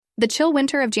The chill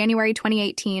winter of January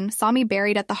 2018 saw me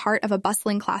buried at the heart of a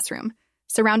bustling classroom,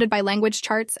 surrounded by language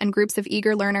charts and groups of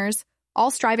eager learners,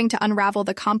 all striving to unravel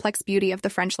the complex beauty of the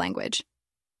French language.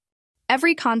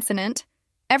 Every consonant,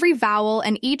 every vowel,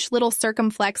 and each little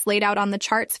circumflex laid out on the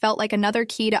charts felt like another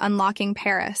key to unlocking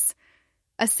Paris,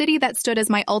 a city that stood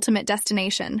as my ultimate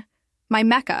destination, my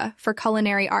mecca for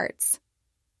culinary arts.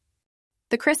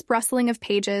 The crisp rustling of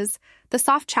pages, the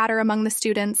soft chatter among the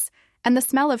students, and the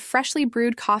smell of freshly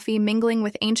brewed coffee mingling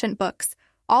with ancient books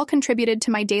all contributed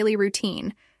to my daily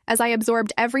routine as I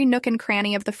absorbed every nook and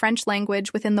cranny of the French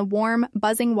language within the warm,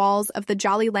 buzzing walls of the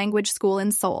Jolly Language School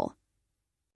in Seoul.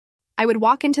 I would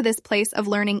walk into this place of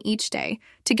learning each day,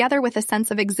 together with a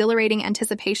sense of exhilarating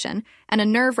anticipation and a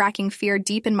nerve-wracking fear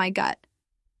deep in my gut.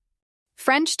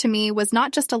 French, to me, was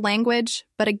not just a language,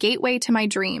 but a gateway to my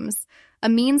dreams, a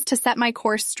means to set my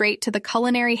course straight to the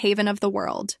culinary haven of the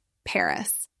world,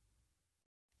 Paris.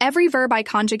 Every verb I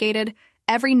conjugated,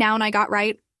 every noun I got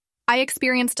right, I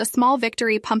experienced a small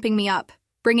victory pumping me up,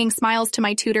 bringing smiles to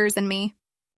my tutors and me.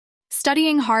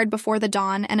 Studying hard before the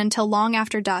dawn and until long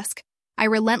after dusk, I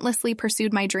relentlessly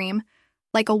pursued my dream,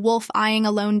 like a wolf eyeing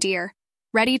a lone deer,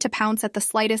 ready to pounce at the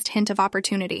slightest hint of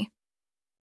opportunity.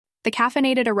 The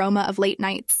caffeinated aroma of late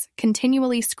nights,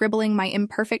 continually scribbling my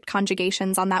imperfect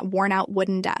conjugations on that worn-out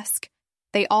wooden desk,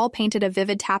 they all painted a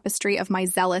vivid tapestry of my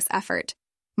zealous effort,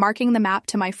 marking the map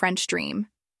to my French dream.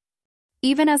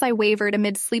 Even as I wavered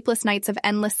amid sleepless nights of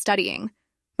endless studying,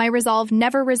 my resolve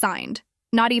never resigned,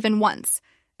 not even once,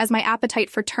 as my appetite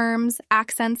for terms,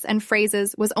 accents, and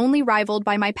phrases was only rivaled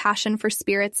by my passion for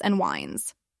spirits and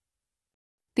wines.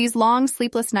 These long,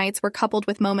 sleepless nights were coupled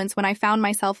with moments when I found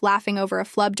myself laughing over a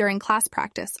flub during class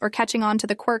practice or catching on to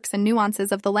the quirks and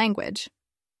nuances of the language.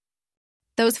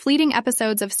 Those fleeting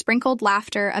episodes of sprinkled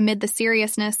laughter amid the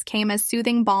seriousness came as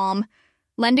soothing balm,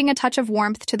 lending a touch of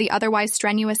warmth to the otherwise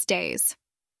strenuous days.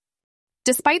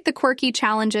 Despite the quirky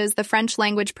challenges the French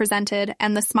language presented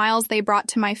and the smiles they brought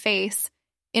to my face,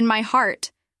 in my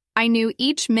heart, I knew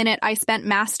each minute I spent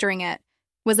mastering it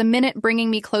was a minute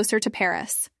bringing me closer to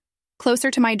Paris,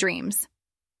 closer to my dreams.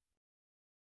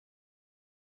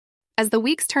 As the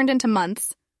weeks turned into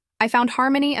months, I found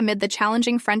harmony amid the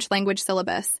challenging French language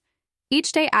syllabus,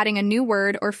 each day adding a new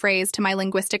word or phrase to my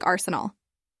linguistic arsenal.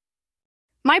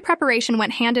 My preparation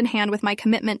went hand in hand with my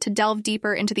commitment to delve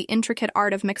deeper into the intricate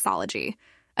art of mixology,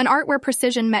 an art where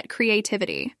precision met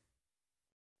creativity.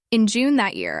 In June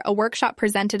that year, a workshop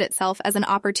presented itself as an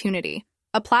opportunity,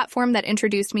 a platform that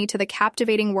introduced me to the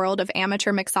captivating world of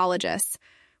amateur mixologists,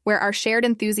 where our shared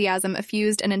enthusiasm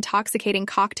effused an intoxicating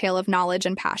cocktail of knowledge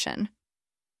and passion.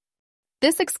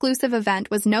 This exclusive event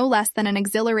was no less than an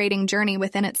exhilarating journey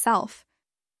within itself,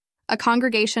 a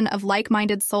congregation of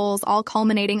like-minded souls all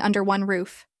culminating under one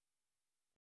roof.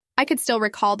 I could still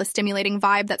recall the stimulating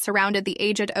vibe that surrounded the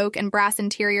aged oak and brass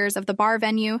interiors of the bar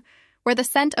venue, where the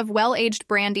scent of well-aged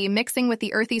brandy mixing with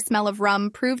the earthy smell of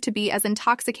rum proved to be as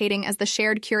intoxicating as the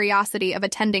shared curiosity of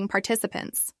attending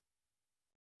participants.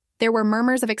 There were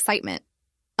murmurs of excitement,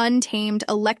 untamed,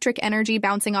 electric energy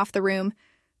bouncing off the room,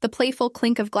 the playful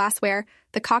clink of glassware,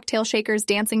 the cocktail shakers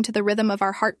dancing to the rhythm of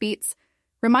our heartbeats,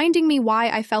 reminding me why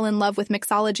I fell in love with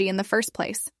mixology in the first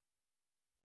place.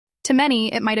 To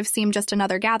many, it might have seemed just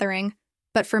another gathering,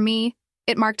 but for me,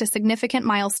 it marked a significant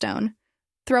milestone,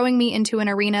 throwing me into an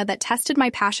arena that tested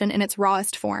my passion in its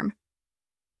rawest form.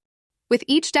 With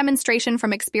each demonstration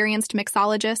from experienced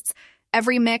mixologists,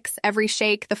 every mix, every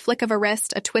shake, the flick of a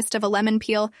wrist, a twist of a lemon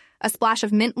peel, a splash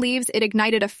of mint leaves, it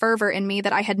ignited a fervor in me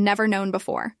that I had never known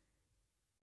before.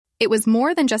 It was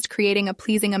more than just creating a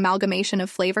pleasing amalgamation of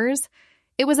flavors.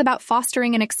 It was about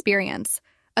fostering an experience,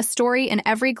 a story in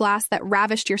every glass that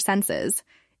ravished your senses,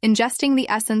 ingesting the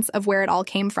essence of where it all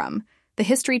came from, the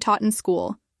history taught in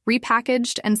school,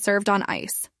 repackaged and served on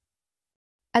ice.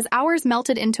 As hours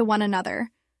melted into one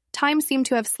another, time seemed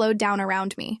to have slowed down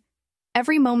around me.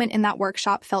 Every moment in that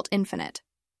workshop felt infinite.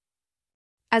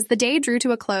 As the day drew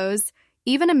to a close,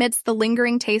 even amidst the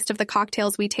lingering taste of the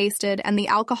cocktails we tasted and the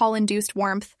alcohol-induced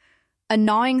warmth, a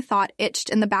gnawing thought itched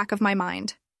in the back of my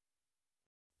mind.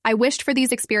 I wished for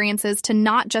these experiences to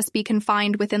not just be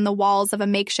confined within the walls of a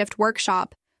makeshift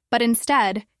workshop, but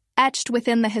instead, etched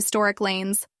within the historic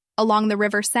lanes, along the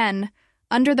River Seine,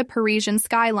 under the Parisian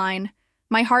skyline,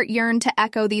 my heart yearned to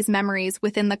echo these memories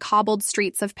within the cobbled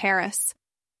streets of Paris.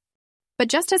 But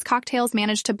just as cocktails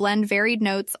managed to blend varied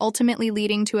notes, ultimately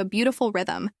leading to a beautiful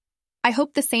rhythm, I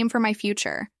hope the same for my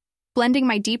future, blending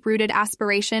my deep-rooted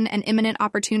aspiration and imminent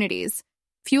opportunities,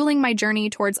 fueling my journey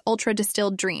towards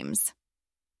ultra-distilled dreams.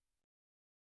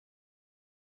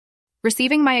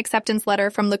 Receiving my acceptance letter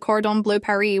from the Cordon Bleu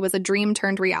Paris was a dream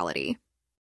turned reality.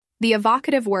 The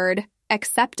evocative word,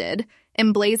 accepted,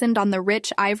 emblazoned on the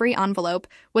rich ivory envelope,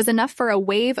 was enough for a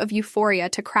wave of euphoria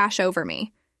to crash over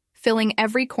me, filling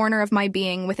every corner of my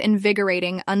being with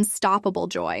invigorating, unstoppable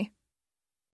joy.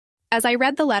 As I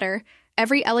read the letter,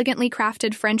 every elegantly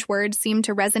crafted French word seemed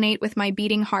to resonate with my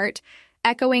beating heart,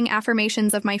 echoing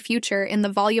affirmations of my future in the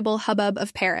voluble hubbub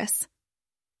of Paris.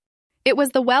 It was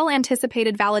the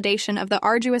well-anticipated validation of the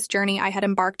arduous journey I had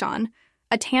embarked on,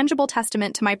 a tangible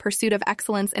testament to my pursuit of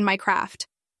excellence in my craft.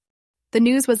 The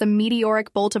news was a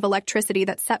meteoric bolt of electricity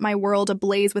that set my world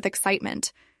ablaze with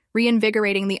excitement,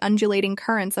 reinvigorating the undulating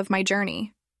currents of my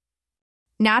journey.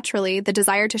 Naturally, the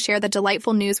desire to share the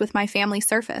delightful news with my family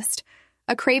surfaced,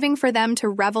 a craving for them to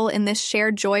revel in this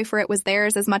shared joy, for it was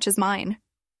theirs as much as mine.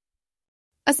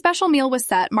 A special meal was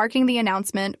set, marking the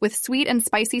announcement, with sweet and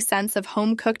spicy scents of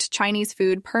home-cooked Chinese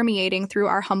food permeating through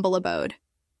our humble abode.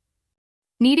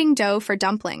 Kneading dough for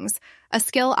dumplings, a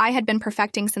skill I had been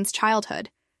perfecting since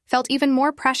childhood, felt even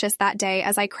more precious that day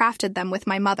as I crafted them with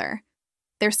my mother,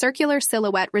 their circular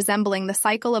silhouette resembling the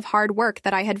cycle of hard work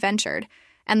that I had ventured,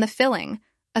 and the filling,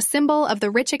 a symbol of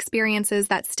the rich experiences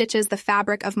that stitches the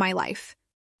fabric of my life.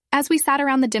 As we sat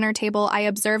around the dinner table, I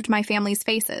observed my family's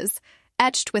faces,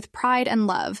 etched with pride and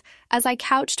love, as I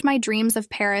couched my dreams of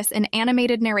Paris in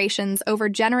animated narrations over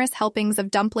generous helpings of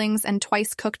dumplings and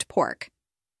twice-cooked pork.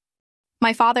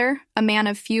 My father, a man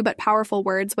of few but powerful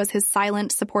words, was his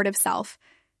silent, supportive self,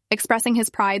 expressing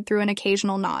his pride through an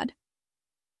occasional nod.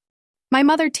 My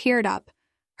mother teared up,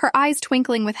 her eyes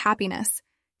twinkling with happiness,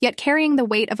 yet carrying the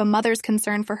weight of a mother's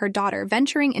concern for her daughter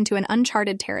venturing into an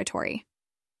uncharted territory.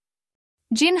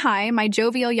 Jinhai, my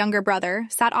jovial younger brother,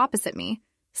 sat opposite me,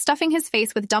 stuffing his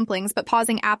face with dumplings but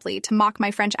pausing aptly to mock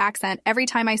my French accent every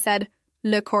time I said,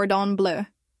 "Le cordon bleu."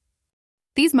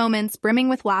 These moments, brimming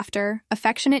with laughter,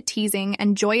 affectionate teasing,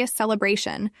 and joyous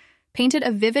celebration, painted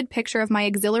a vivid picture of my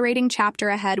exhilarating chapter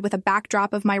ahead with a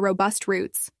backdrop of my robust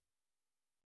roots.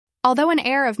 Although an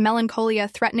air of melancholia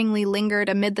threateningly lingered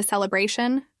amid the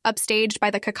celebration, upstaged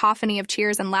by the cacophony of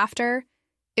cheers and laughter,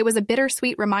 it was a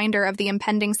bittersweet reminder of the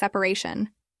impending separation.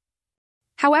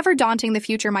 However daunting the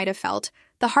future might have felt,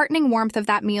 the heartening warmth of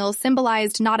that meal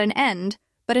symbolized not an end,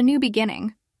 but a new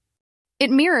beginning. It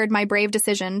mirrored my brave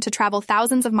decision to travel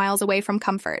thousands of miles away from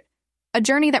comfort, a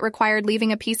journey that required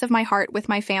leaving a piece of my heart with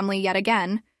my family yet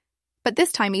again, but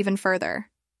this time even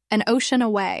further, an ocean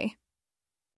away.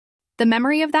 The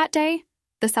memory of that day,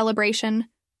 the celebration,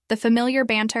 the familiar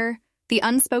banter, the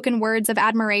unspoken words of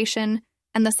admiration,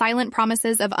 and the silent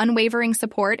promises of unwavering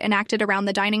support enacted around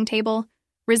the dining table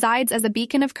resides as a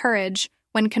beacon of courage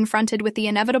when confronted with the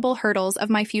inevitable hurdles of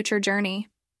my future journey.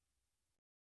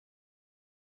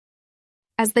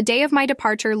 As the day of my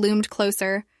departure loomed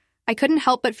closer, I couldn't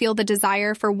help but feel the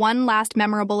desire for one last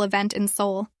memorable event in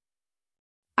Seoul.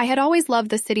 I had always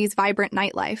loved the city's vibrant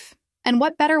nightlife, and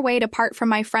what better way to part from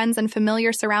my friends and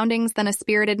familiar surroundings than a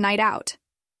spirited night out?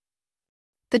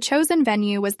 The chosen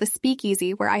venue was the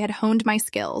speakeasy where I had honed my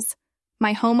skills,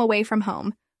 my home away from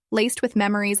home, laced with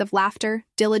memories of laughter,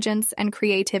 diligence, and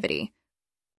creativity.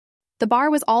 The bar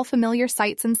was all familiar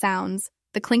sights and sounds,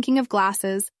 the clinking of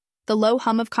glasses, the low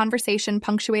hum of conversation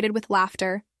punctuated with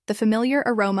laughter, the familiar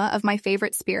aroma of my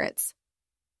favorite spirits.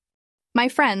 My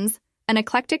friends, an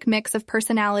eclectic mix of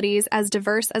personalities as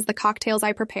diverse as the cocktails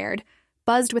I prepared,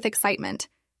 buzzed with excitement,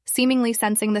 seemingly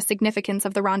sensing the significance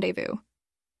of the rendezvous.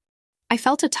 I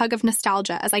felt a tug of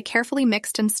nostalgia as I carefully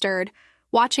mixed and stirred,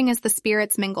 watching as the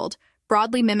spirits mingled,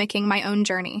 broadly mimicking my own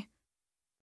journey.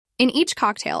 In each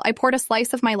cocktail, I poured a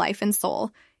slice of my life in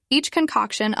Seoul, each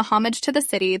concoction a homage to the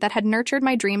city that had nurtured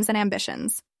my dreams and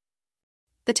ambitions.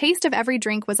 The taste of every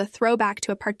drink was a throwback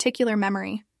to a particular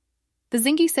memory. The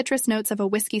zingy citrus notes of a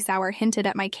whiskey sour hinted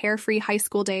at my carefree high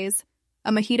school days.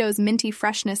 A mojito's minty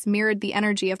freshness mirrored the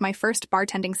energy of my first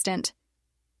bartending stint.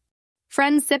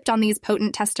 Friends sipped on these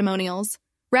potent testimonials,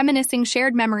 reminiscing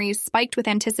shared memories spiked with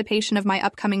anticipation of my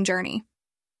upcoming journey.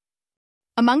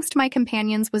 Amongst my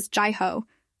companions was Jaiho,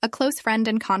 a close friend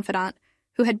and confidant,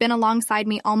 who had been alongside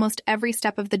me almost every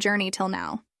step of the journey till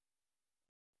now.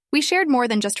 We shared more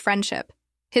than just friendship.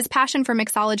 His passion for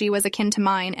mixology was akin to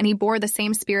mine, and he bore the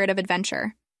same spirit of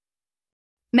adventure.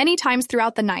 Many times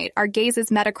throughout the night, our gazes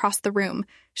met across the room,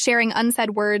 sharing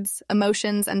unsaid words,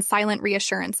 emotions, and silent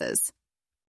reassurances.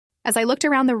 As I looked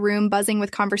around the room buzzing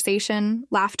with conversation,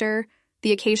 laughter,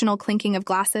 the occasional clinking of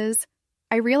glasses,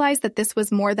 I realized that this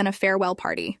was more than a farewell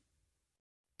party.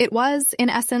 It was, in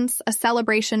essence, a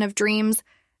celebration of dreams,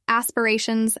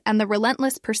 aspirations, and the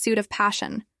relentless pursuit of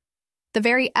passion. The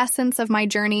very essence of my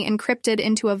journey encrypted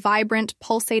into a vibrant,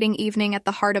 pulsating evening at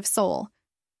the heart of Seoul.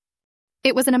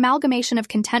 It was an amalgamation of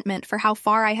contentment for how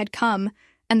far I had come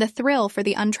and the thrill for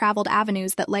the untraveled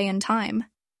avenues that lay in time.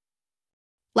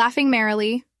 Laughing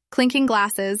merrily, clinking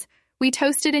glasses, we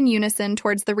toasted in unison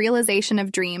towards the realization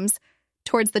of dreams,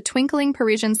 towards the twinkling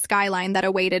Parisian skyline that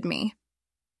awaited me.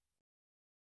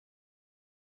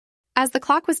 As the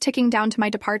clock was ticking down to my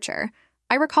departure,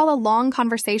 I recall a long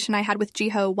conversation I had with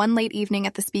Jiho one late evening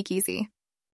at the speakeasy.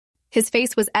 His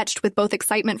face was etched with both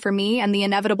excitement for me and the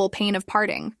inevitable pain of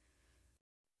parting.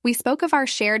 We spoke of our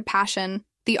shared passion,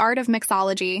 the art of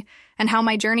mixology, and how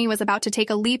my journey was about to take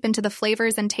a leap into the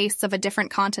flavors and tastes of a different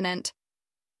continent.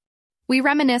 We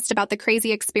reminisced about the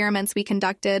crazy experiments we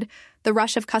conducted, the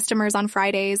rush of customers on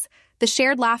Fridays, the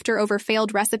shared laughter over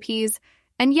failed recipes,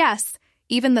 and yes,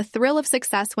 even the thrill of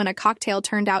success when a cocktail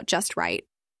turned out just right.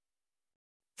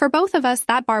 For both of us,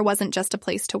 that bar wasn't just a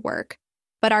place to work,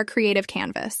 but our creative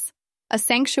canvas, a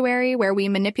sanctuary where we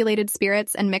manipulated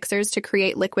spirits and mixers to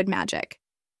create liquid magic.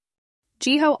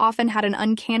 Jiho often had an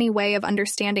uncanny way of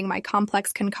understanding my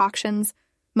complex concoctions,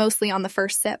 mostly on the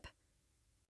first sip.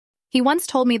 He once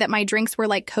told me that my drinks were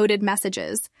like coded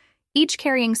messages, each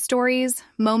carrying stories,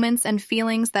 moments, and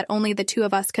feelings that only the two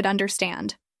of us could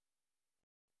understand.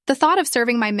 The thought of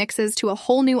serving my mixes to a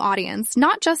whole new audience,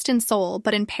 not just in Seoul,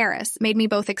 but in Paris, made me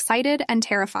both excited and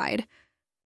terrified.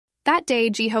 That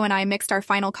day, Jiho and I mixed our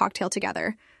final cocktail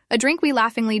together, a drink we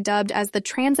laughingly dubbed as the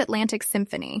Transatlantic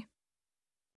Symphony.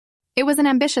 It was an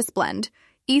ambitious blend,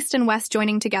 East and West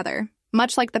joining together,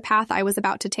 much like the path I was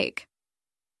about to take.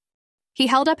 He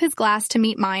held up his glass to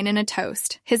meet mine in a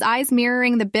toast, his eyes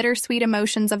mirroring the bittersweet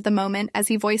emotions of the moment as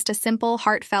he voiced a simple,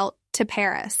 heartfelt, "To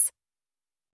Paris."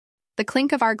 The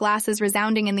clink of our glasses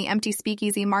resounding in the empty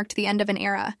speakeasy marked the end of an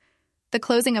era, the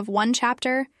closing of one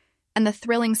chapter, and the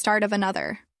thrilling start of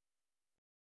another.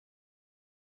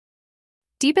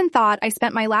 Deep in thought, I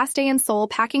spent my last day in Seoul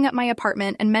packing up my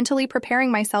apartment and mentally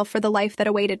preparing myself for the life that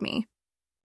awaited me.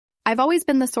 I've always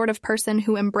been the sort of person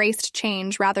who embraced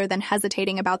change rather than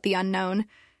hesitating about the unknown,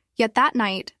 yet that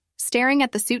night, staring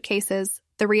at the suitcases,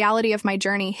 the reality of my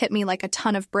journey hit me like a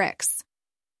ton of bricks.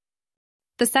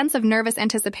 The sense of nervous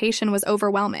anticipation was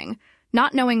overwhelming,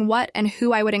 not knowing what and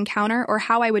who I would encounter or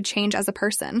how I would change as a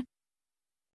person.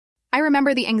 I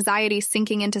remember the anxiety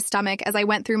sinking into stomach as I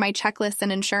went through my checklists and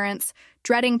insurance,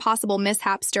 dreading possible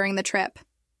mishaps during the trip.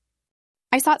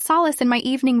 I sought solace in my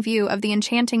evening view of the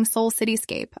enchanting Seoul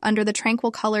cityscape under the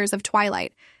tranquil colors of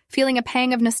twilight, feeling a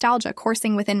pang of nostalgia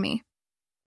coursing within me.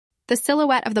 The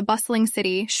silhouette of the bustling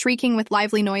city, shrieking with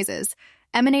lively noises,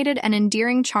 emanated an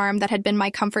endearing charm that had been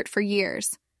my comfort for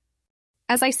years.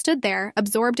 As I stood there,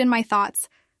 absorbed in my thoughts,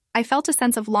 I felt a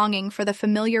sense of longing for the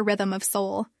familiar rhythm of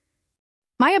Seoul.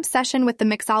 My obsession with the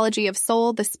mixology of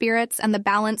Seoul, the spirits, and the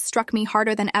balance struck me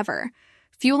harder than ever,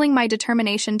 fueling my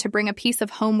determination to bring a piece of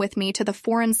home with me to the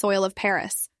foreign soil of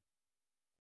Paris.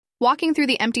 Walking through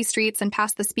the empty streets and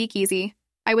past the speakeasy,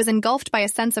 I was engulfed by a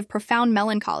sense of profound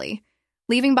melancholy,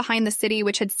 leaving behind the city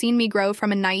which had seen me grow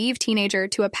from a naive teenager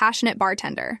to a passionate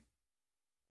bartender.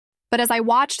 But as I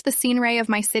watched the scenery of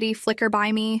my city flicker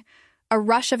by me, a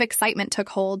rush of excitement took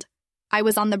hold. I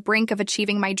was on the brink of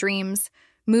achieving my dreams,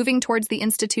 moving towards the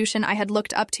institution I had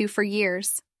looked up to for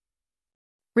years.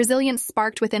 Resilience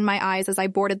sparked within my eyes as I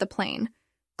boarded the plane,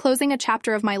 closing a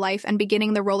chapter of my life and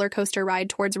beginning the roller coaster ride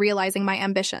towards realizing my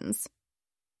ambitions.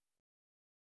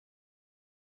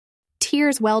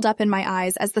 Tears welled up in my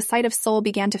eyes as the sight of Seoul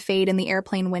began to fade in the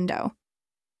airplane window.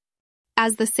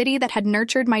 As the city that had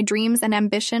nurtured my dreams and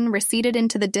ambition receded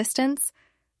into the distance,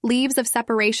 leaves of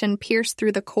separation pierced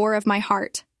through the core of my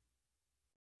heart.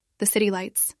 The city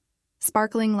lights,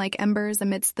 sparkling like embers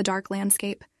amidst the dark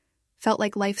landscape, felt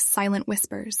like life's silent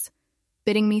whispers,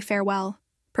 bidding me farewell,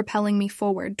 propelling me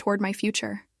forward toward my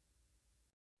future.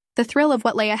 The thrill of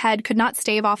what lay ahead could not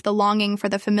stave off the longing for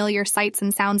the familiar sights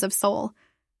and sounds of Seoul,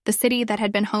 the city that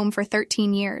had been home for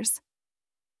 13 years.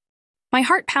 My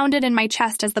heart pounded in my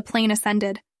chest as the plane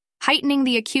ascended, heightening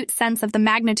the acute sense of the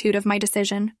magnitude of my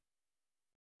decision.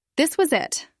 This was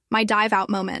it, my dive-out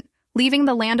moment, leaving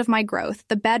the land of my growth,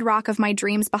 the bedrock of my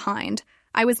dreams behind.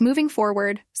 I was moving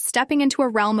forward, stepping into a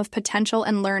realm of potential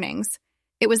and learnings.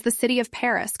 It was the city of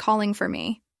Paris calling for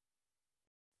me.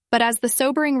 But as the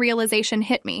sobering realization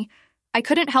hit me, I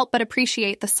couldn't help but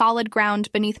appreciate the solid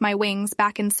ground beneath my wings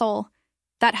back in Seoul.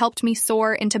 That helped me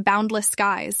soar into boundless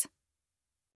skies.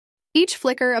 Each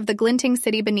flicker of the glinting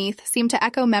city beneath seemed to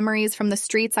echo memories from the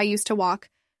streets I used to walk,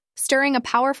 stirring a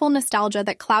powerful nostalgia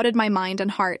that clouded my mind and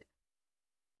heart.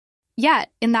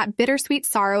 Yet, in that bittersweet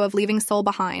sorrow of leaving Seoul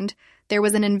behind, there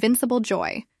was an invincible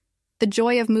joy, the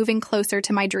joy of moving closer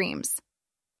to my dreams.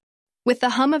 With the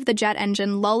hum of the jet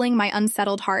engine lulling my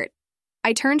unsettled heart,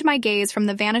 I turned my gaze from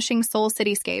the vanishing Seoul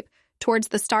cityscape towards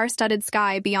the star-studded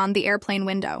sky beyond the airplane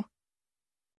window.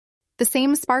 The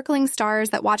same sparkling stars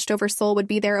that watched over Seoul would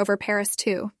be there over Paris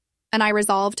too, and I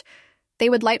resolved they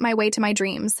would light my way to my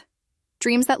dreams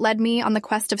that led me on the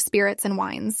quest of spirits and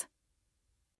wines.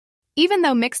 Even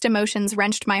though mixed emotions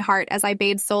wrenched my heart as I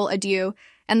bade Seoul adieu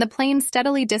and the plane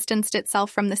steadily distanced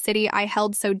itself from the city I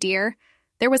held so dear,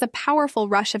 there was a powerful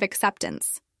rush of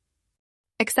acceptance.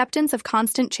 Acceptance of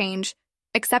constant change,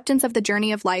 acceptance of the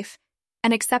journey of life,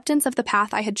 and acceptance of the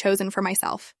path I had chosen for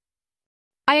myself.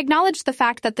 I acknowledged the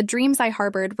fact that the dreams I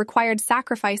harbored required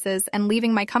sacrifices, and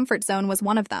leaving my comfort zone was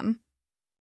one of them.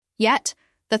 Yet,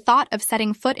 the thought of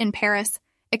setting foot in Paris,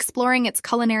 exploring its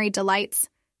culinary delights,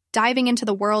 diving into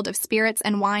the world of spirits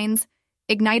and wines,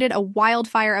 ignited a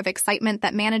wildfire of excitement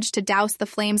that managed to douse the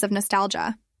flames of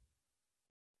nostalgia.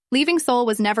 Leaving Seoul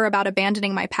was never about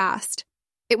abandoning my past.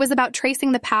 It was about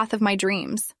tracing the path of my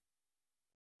dreams.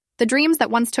 The dreams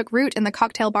that once took root in the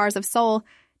cocktail bars of Seoul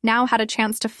now had a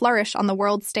chance to flourish on the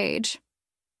world stage.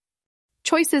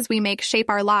 Choices we make shape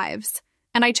our lives,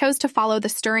 and I chose to follow the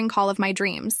stirring call of my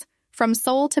dreams, from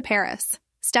Seoul to Paris,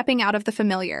 stepping out of the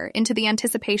familiar into the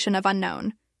anticipation of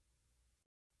unknown.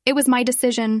 It was my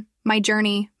decision, my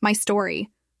journey, my story,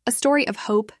 a story of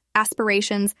hope,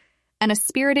 aspirations, and a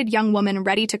spirited young woman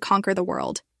ready to conquer the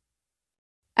world.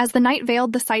 As the night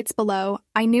veiled the sights below,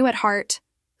 I knew at heart,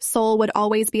 Seoul would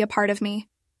always be a part of me,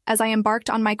 as I embarked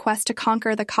on my quest to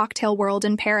conquer the cocktail world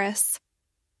in Paris.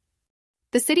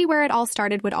 The city where it all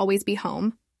started would always be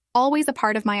home, always a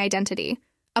part of my identity,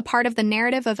 a part of the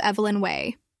narrative of Evelyn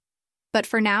Way. But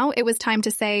for now, it was time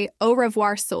to say au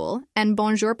revoir Seoul and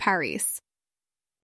bonjour Paris.